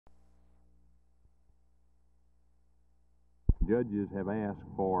Judges have asked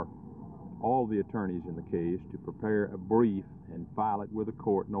for all the attorneys in the case to prepare a brief and file it with the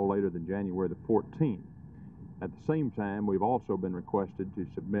court no later than January the 14th. At the same time, we've also been requested to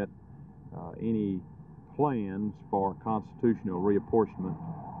submit any plans for constitutional reapportionment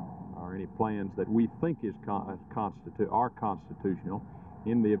or any plans that we think are constitutional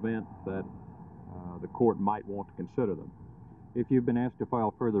in the event that the court might want to consider them. If you've been asked to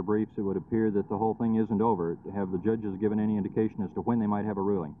file further briefs, it would appear that the whole thing isn't over. Have the judges given any indication as to when they might have a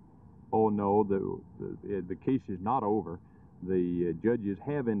ruling? Oh, no, the case is not over. The judges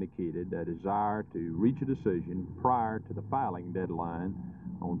have indicated a desire to reach a decision prior to the filing deadline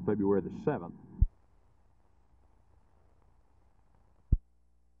on February the 7th.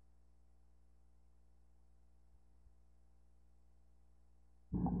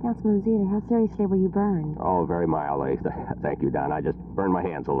 Councilman Zeder, how seriously were you burned? Oh, very mildly. Thank you, Don. I just burned my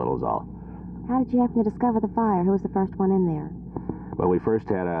hands a little is all. How did you happen to discover the fire? Who was the first one in there? Well, we first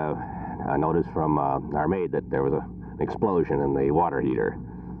had a notice from our maid that there was an explosion in the water heater.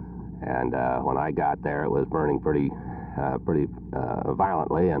 And when I got there, it was burning pretty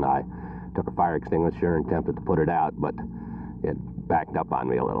violently, and I took a fire extinguisher and attempted to put it out, but it backed up on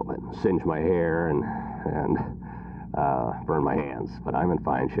me a little bit, singed my hair and burned my hands. But I'm in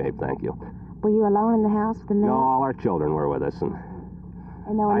fine shape, thank you. Were you alone in the house with the maid? No, all our children were with us, and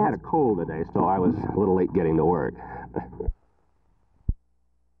no one I had a cold today, so I was a little late getting to work.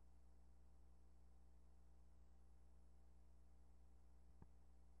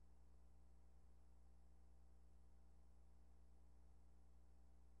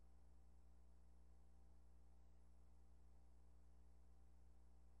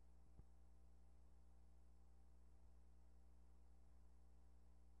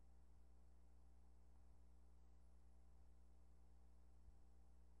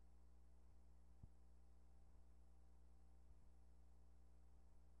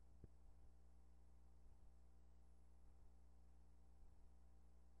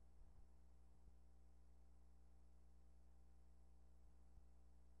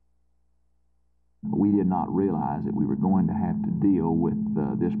 We did not realize that we were going to have to deal with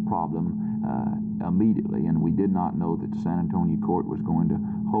this problem immediately, and we did not know that the San Antonio court was going to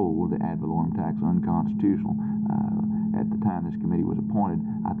hold the ad valorem tax unconstitutional. At the time this committee was appointed,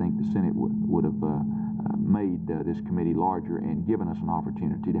 I think the Senate would have made this committee larger and given us an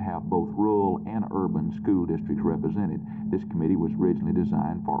opportunity to have both rural and urban school districts represented. This committee was originally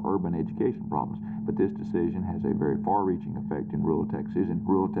designed for urban education problems, but this decision has a very far-reaching effect in rural Texas, and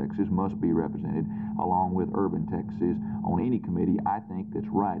rural Texas must be represented along with urban Texas on any committee, I think, that's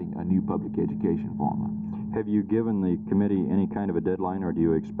writing a new public education formula. Have you given the committee any kind of a deadline, or do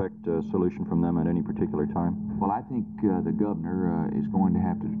you expect a solution from them at any particular time? Well, I think the governor is going to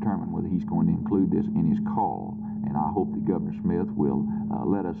have to determine whether he's going to include this in his call, and I hope that Governor Smith will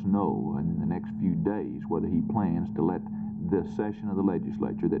let us know in the next few days whether he plans to let this session of the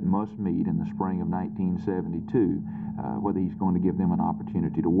legislature that must meet in the spring of 1972, whether he's going to give them an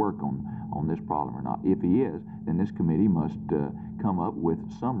opportunity to work on this problem or not. If he is, then this committee must come up with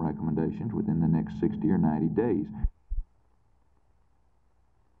some recommendations within the next 60 or 90 days.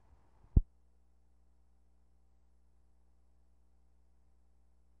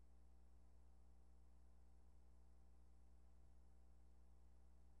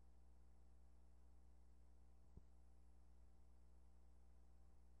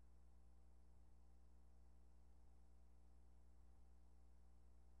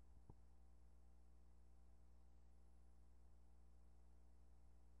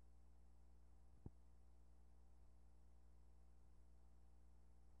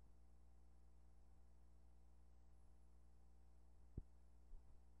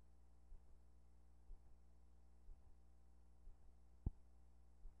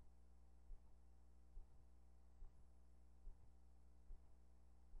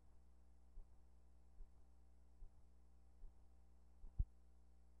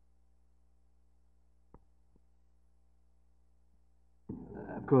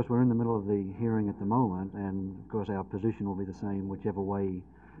 Of course, we're in the middle of the hearing at the moment, and of course our position will be the same whichever way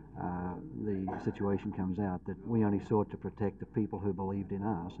the situation comes out, that we only sought to protect the people who believed in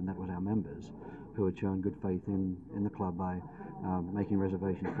us, and that was our members, who had shown good faith in the club by making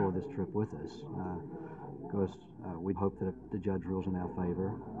reservations for this trip with us. Of course, we hope that the judge rules in our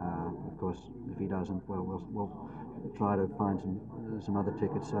favor. Of course, if he doesn't, well, we'll try to find some other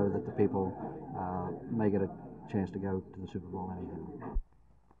tickets so that the people may get a chance to go to the Super Bowl anyhow.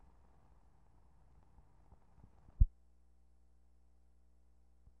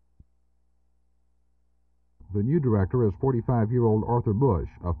 The new director is 45-year-old Arthur Bush,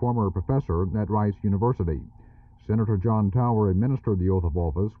 a former professor at Rice University. Senator John Tower administered the oath of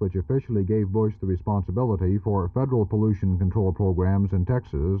office, which officially gave Bush the responsibility for federal pollution control programs in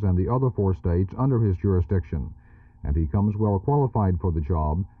Texas and the other 4 states under his jurisdiction, and he comes well qualified for the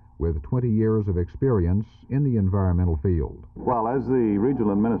job with 20 years of experience in the environmental field. Well, as the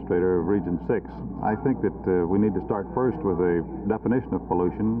regional administrator of Region 6, I think that we need to start first with a definition of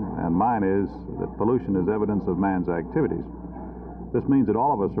pollution, and mine is that pollution is evidence of man's activities. This means that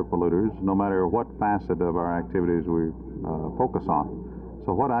all of us are polluters, no matter what facet of our activities we focus on.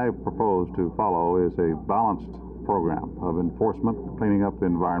 So what I propose to follow is a balanced program of enforcement, cleaning up the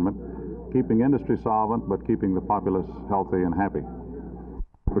environment, keeping industry solvent, but keeping the populace healthy and happy.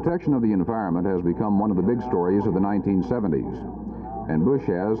 Protection of the environment has become one of the big stories of the 1970s, and Bush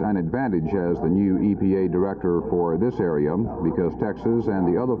has an advantage as the new EPA director for this area because Texas and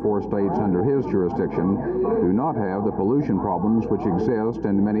the other 4 states under his jurisdiction do not have the pollution problems which exist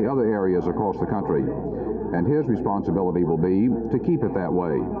in many other areas across the country, and his responsibility will be to keep it that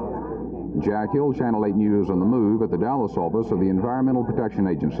way. Jack Hill, Channel 8 News on the Move at the Dallas office of the Environmental Protection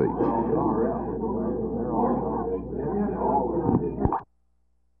Agency.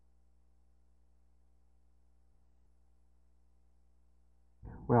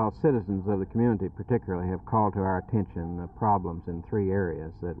 Well, citizens of the community particularly have called to our attention problems in 3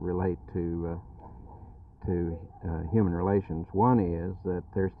 areas that relate to human relations. One is that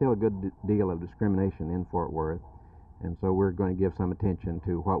there's still a good deal of discrimination in Fort Worth, and so we're going to give some attention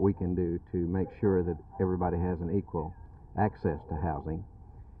to what we can do to make sure that everybody has an equal access to housing.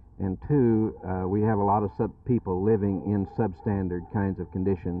 And 2, we have a lot of people living in substandard kinds of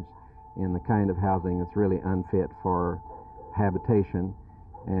conditions in the kind of housing that's really unfit for habitation.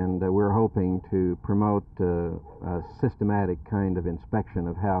 And we're hoping to promote a systematic kind of inspection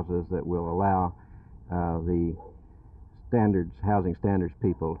of houses that will allow the housing standards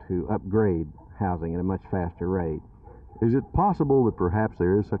people to upgrade housing at a much faster rate. Is it possible that perhaps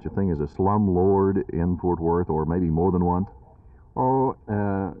there is such a thing as a slumlord in Fort Worth, or maybe more than one? Oh,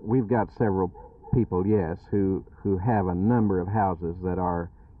 we've got several people, yes, who have a number of houses that are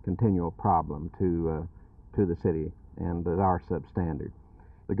a continual problem to the city and that are substandard.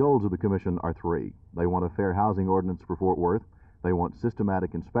 The goals of the Commission are 3. They want a fair housing ordinance for Fort Worth, they want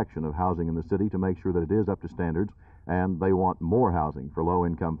systematic inspection of housing in the city to make sure that it is up to standards, and they want more housing for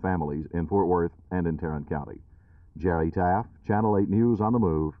low-income families in Fort Worth and in Tarrant County. Jerry Taft, Channel 8 News on the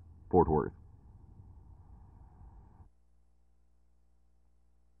Move, Fort Worth.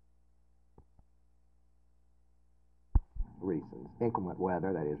 Reasons. Inclement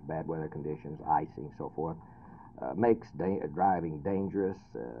weather, that is bad weather conditions, icing, so forth, makes driving dangerous,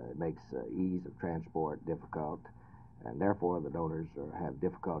 makes ease of transport difficult, and therefore the donors have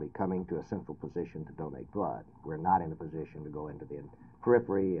difficulty coming to a central position to donate blood. We're not in a position to go into the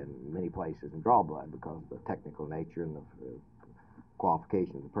periphery and many places and draw blood because of the technical nature and the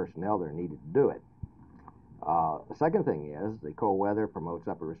qualifications of the personnel that are needed to do it. The second thing is the cold weather promotes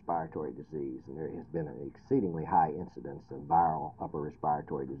upper respiratory disease, and there has been an exceedingly high incidence of viral upper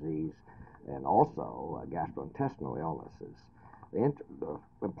respiratory disease and also gastrointestinal illnesses. The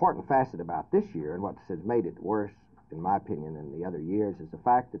important facet about this year, and what has made it worse, in my opinion, than the other years, is the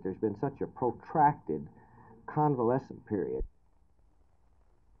fact that there's been such a protracted convalescent period.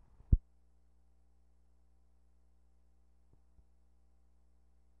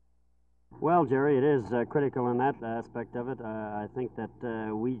 Well, Jerry, it is critical in that aspect of it. I think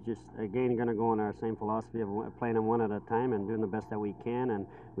that we just, again, are going to go on our same philosophy of playing them one at a time and doing the best that we can. And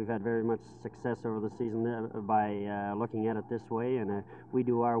we've had very much success over the season by looking at it this way. And if we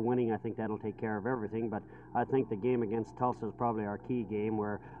do our winning, I think that'll take care of everything. But I think the game against Tulsa is probably our key game,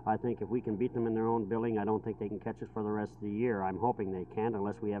 where I think if we can beat them in their own building, I don't think they can catch us for the rest of the year. I'm hoping they can't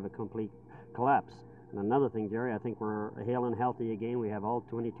unless we have a complete collapse. And another thing, Jerry, I think we're hale and healthy again. We have all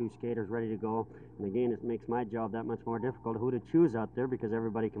 22 skaters ready to go. And again, it makes my job that much more difficult who to choose out there because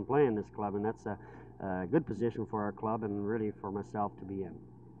everybody can play in this club. And that's a good position for our club and really for myself to be in.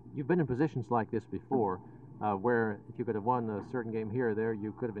 You've been in positions like this before where if you could have won a certain game here or there,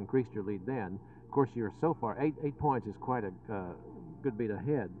 you could have increased your lead then. Of course, you're so far, 8 points is quite a good beat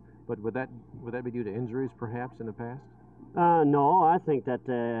ahead. But would that be due to injuries perhaps in the past? No, I think that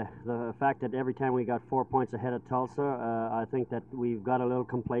the fact that every time we got 4 points ahead of Tulsa, I think that we've got a little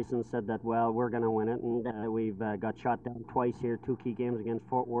complacent and said that, well, we're going to win it. And we've got shot down twice here, 2 key games against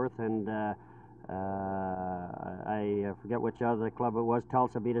Fort Worth. And I forget which other club it was.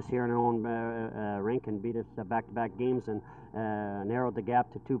 Tulsa beat us here in our own rink and beat us back-to-back games and narrowed the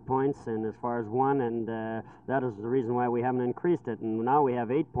gap to 2 points and as far as one, and that is the reason why we haven't increased it. And now we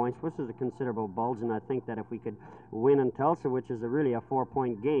have 8 points, which is a considerable bulge, and I think that if we could win in Tulsa, which is really a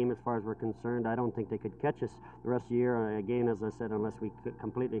 4-point game as far as we're concerned, I don't think they could catch us the rest of the year, again, as I said, unless we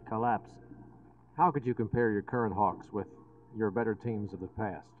completely collapse. How could you compare your current Hawks with your better teams of the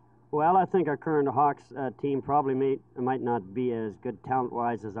past? Well, I think our current Hawks team probably might not be as good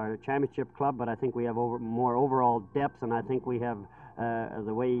talent-wise as our championship club, but I think we have more overall depth, and I think we have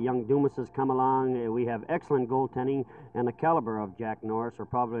the way young Dumas has come along. We have excellent goaltending, and the caliber of Jack Norris are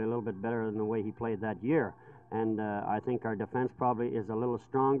probably a little bit better than the way he played that year. And I think our defense probably is a little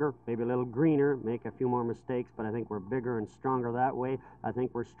stronger, maybe a little greener, make a few more mistakes, but I think we're bigger and stronger that way. I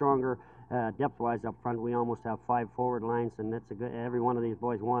think we're stronger depth-wise up front. We almost have 5 forward lines, and that's a good. Every one of these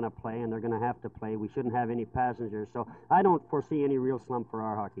boys want to play, and they're going to have to play. We shouldn't have any passengers, so I don't foresee any real slump for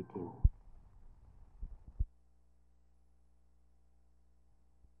our hockey team.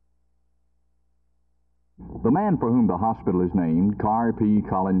 The man for whom the hospital is named, Carr P.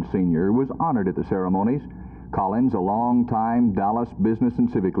 Collins Sr., was honored at the ceremonies. Collins, a long-time Dallas business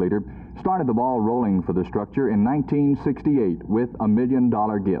and civic leader, started the ball rolling for the structure in 1968 with a $1 million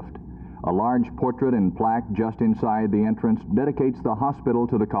gift. A large portrait and plaque just inside the entrance dedicates the hospital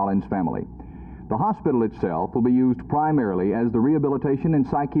to the Collins family. The hospital itself will be used primarily as the rehabilitation and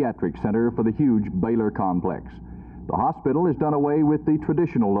psychiatric center for the huge Baylor complex. The hospital has done away with the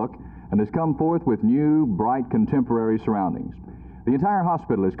traditional look and has come forth with new, bright, contemporary surroundings. The entire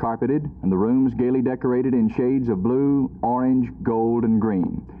hospital is carpeted and the rooms gaily decorated in shades of blue, orange, gold, and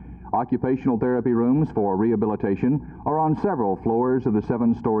green. Occupational therapy rooms for rehabilitation are on several floors of the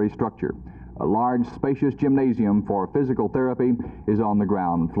 7-story structure. A large, spacious gymnasium for physical therapy is on the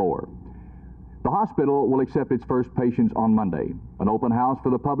ground floor. The hospital will accept its first patients on Monday. An open house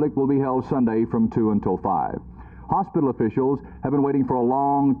for the public will be held Sunday from 2 until 5. Hospital officials have been waiting for a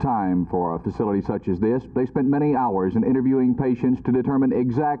long time for a facility such as this. They spent many hours in interviewing patients to determine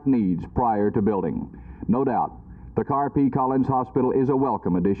exact needs prior to building. No doubt, the Carr P. Collins Hospital is a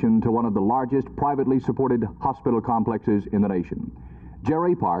welcome addition to one of the largest privately supported hospital complexes in the nation.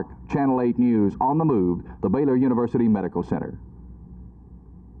 Jerry Park, Channel 8 News, on the move, the Baylor University Medical Center.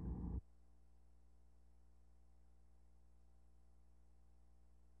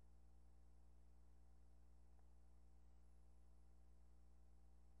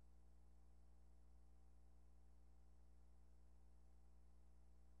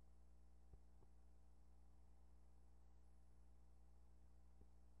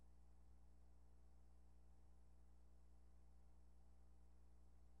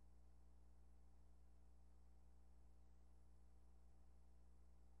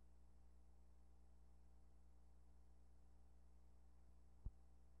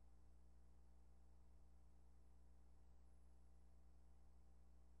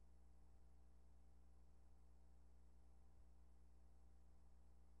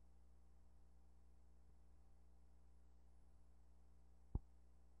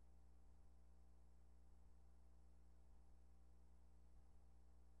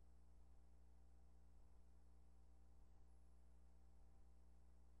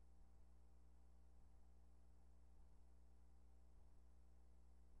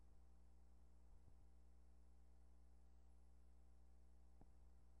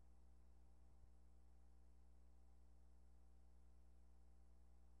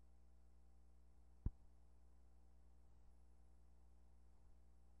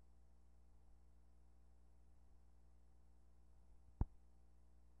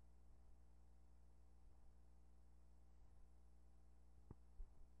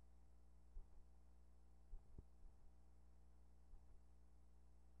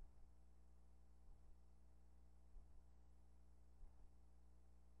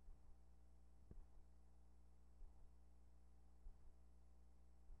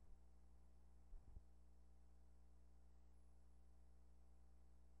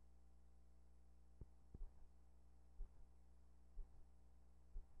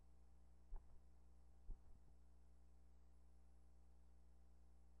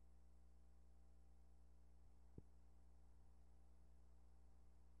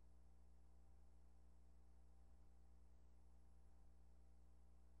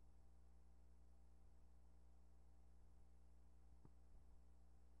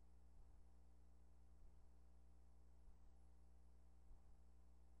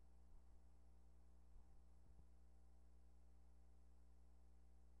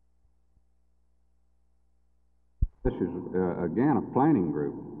 This is, again, a planning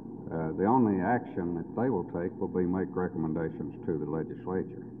group. The only action that they will take will be make recommendations to the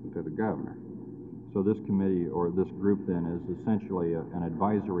legislature and to the governor. So this committee, or this group then, is essentially an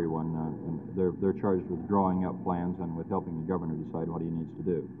advisory one, and they're charged with drawing up plans and with helping the governor decide what he needs to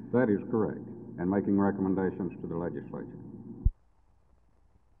do. That is correct, and making recommendations to the legislature.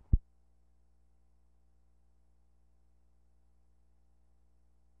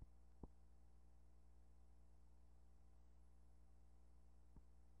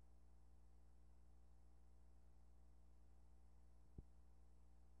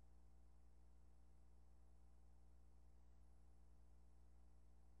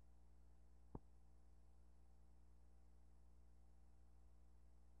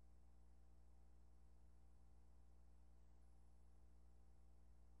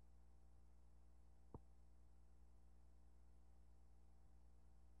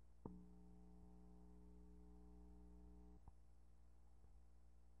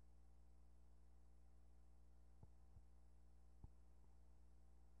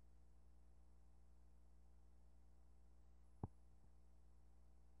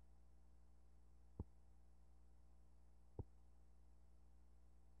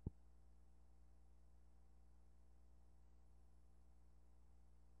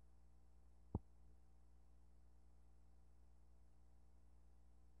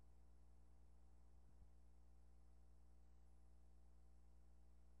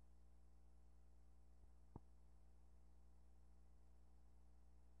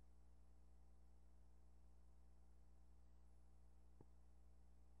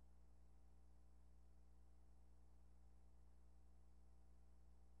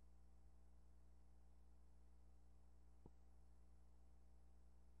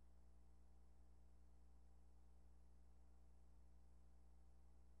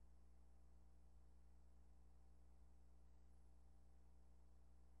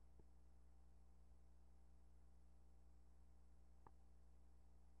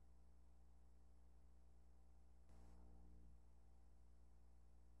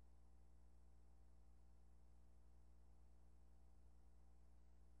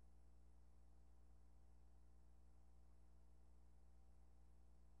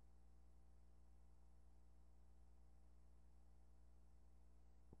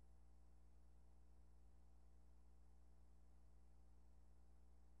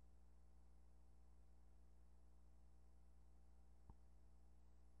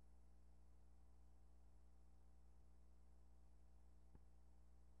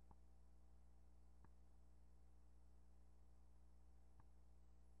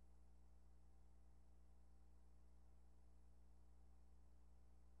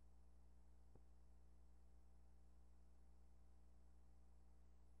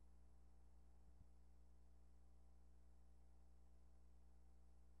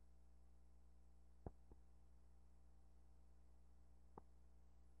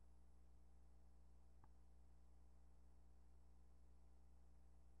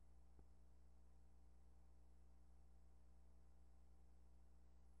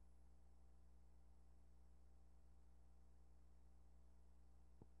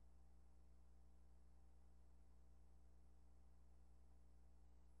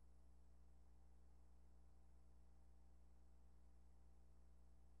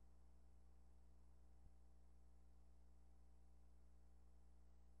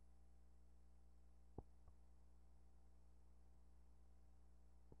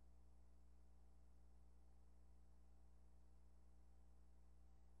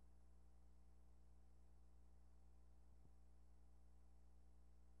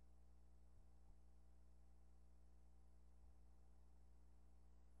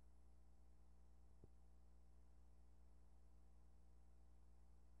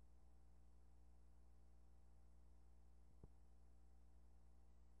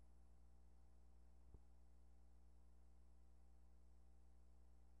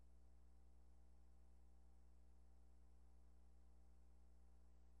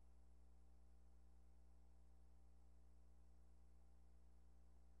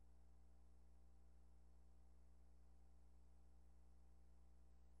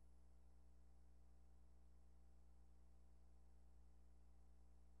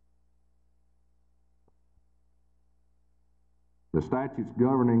 The statutes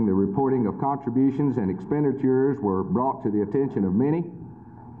governing the reporting of contributions and expenditures were brought to the attention of many,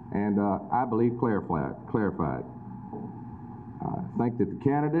 and I believe clarified. I think that the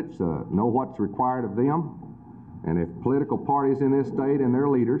candidates know what's required of them, and if political parties in this state and their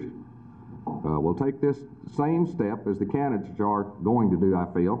leaders will take this same step as the candidates are going to do, I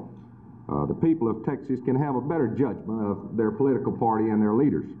feel, the people of Texas can have a better judgment of their political party and their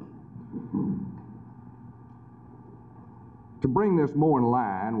leaders. To bring this more in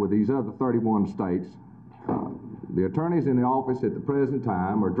line with these other 31 states, the attorneys in the office at the present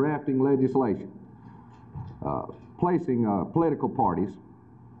time are drafting legislation, placing political parties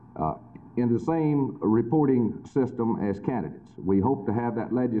in the same reporting system as candidates. We hope to have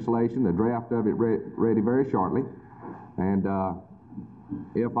that legislation, the draft of it, ready very shortly. And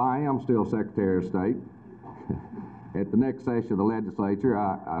if I am still Secretary of State at the next session of the legislature,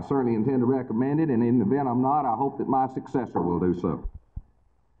 I certainly intend to recommend it, and in the event I'm not, I hope that my successor will do so.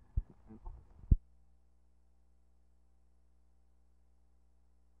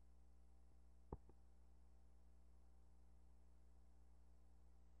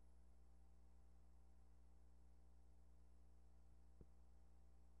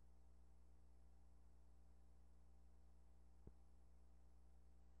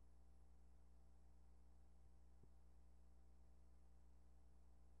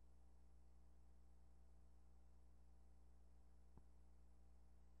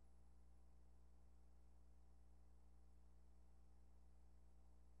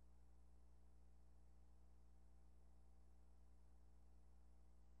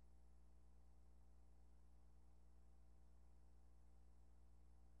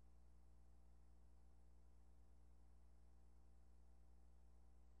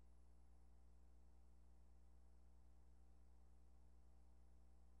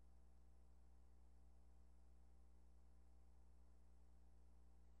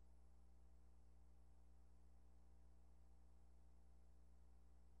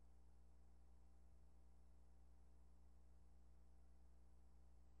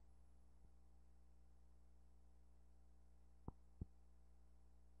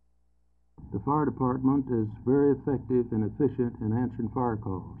 The fire department is very effective and efficient in answering fire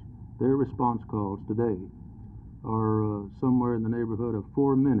calls. Their response calls today are somewhere in the neighborhood of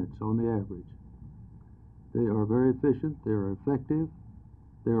 4 minutes on the average. They are very efficient, they are effective,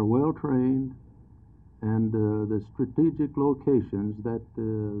 they are well trained, and the strategic locations that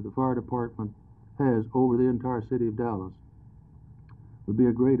the fire department has over the entire city of Dallas would be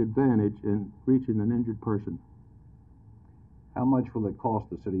a great advantage in reaching an injured person. How much will it cost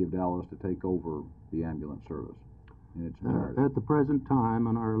the city of Dallas to take over the ambulance service in its entirety? At the present time,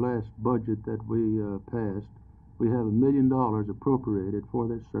 in our last budget that we passed, we have $1 million appropriated for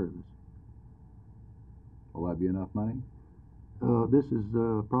this service. Will that be enough money? This is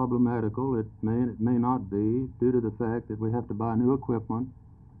problematical. It may not be, due to the fact that we have to buy new equipment,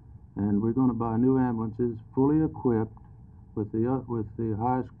 and we're going to buy new ambulances fully equipped with the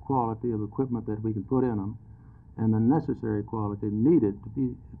highest quality of equipment that we can put in them, and the necessary quality needed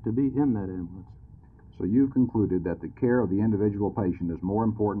to be in that ambulance. So you've concluded that the care of the individual patient is more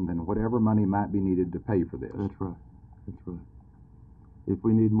important than whatever money might be needed to pay for this. That's right. That's right. If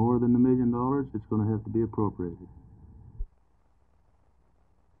we need more than $1 million, it's going to have to be appropriated.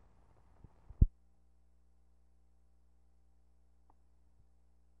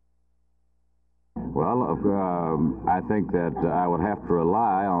 Well, I think that I would have to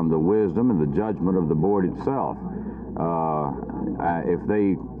rely on the wisdom and the judgment of the board itself. If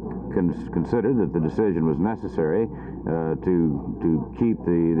they considered that the decision was necessary to keep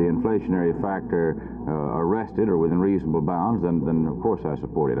the inflationary factor arrested or within reasonable bounds, then of course I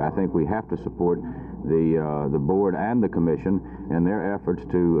support it. I think we have to support the board and the commission in their efforts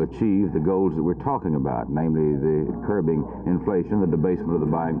to achieve the goals that we're talking about, namely the curbing inflation, the debasement of the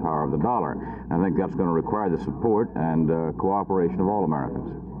buying power of the dollar. I think that's going to require the support and cooperation of all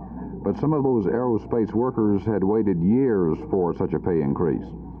Americans. But some of those aerospace workers had waited years for such a pay increase.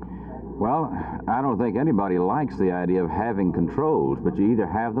 Well, I don't think anybody likes the idea of having controls, but you either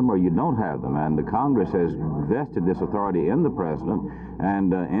have them or you don't have them. And the Congress has vested this authority in the President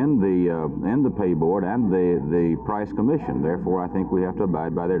and in the pay board and the Price Commission. Therefore, I think we have to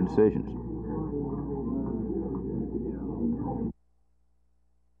abide by their decisions.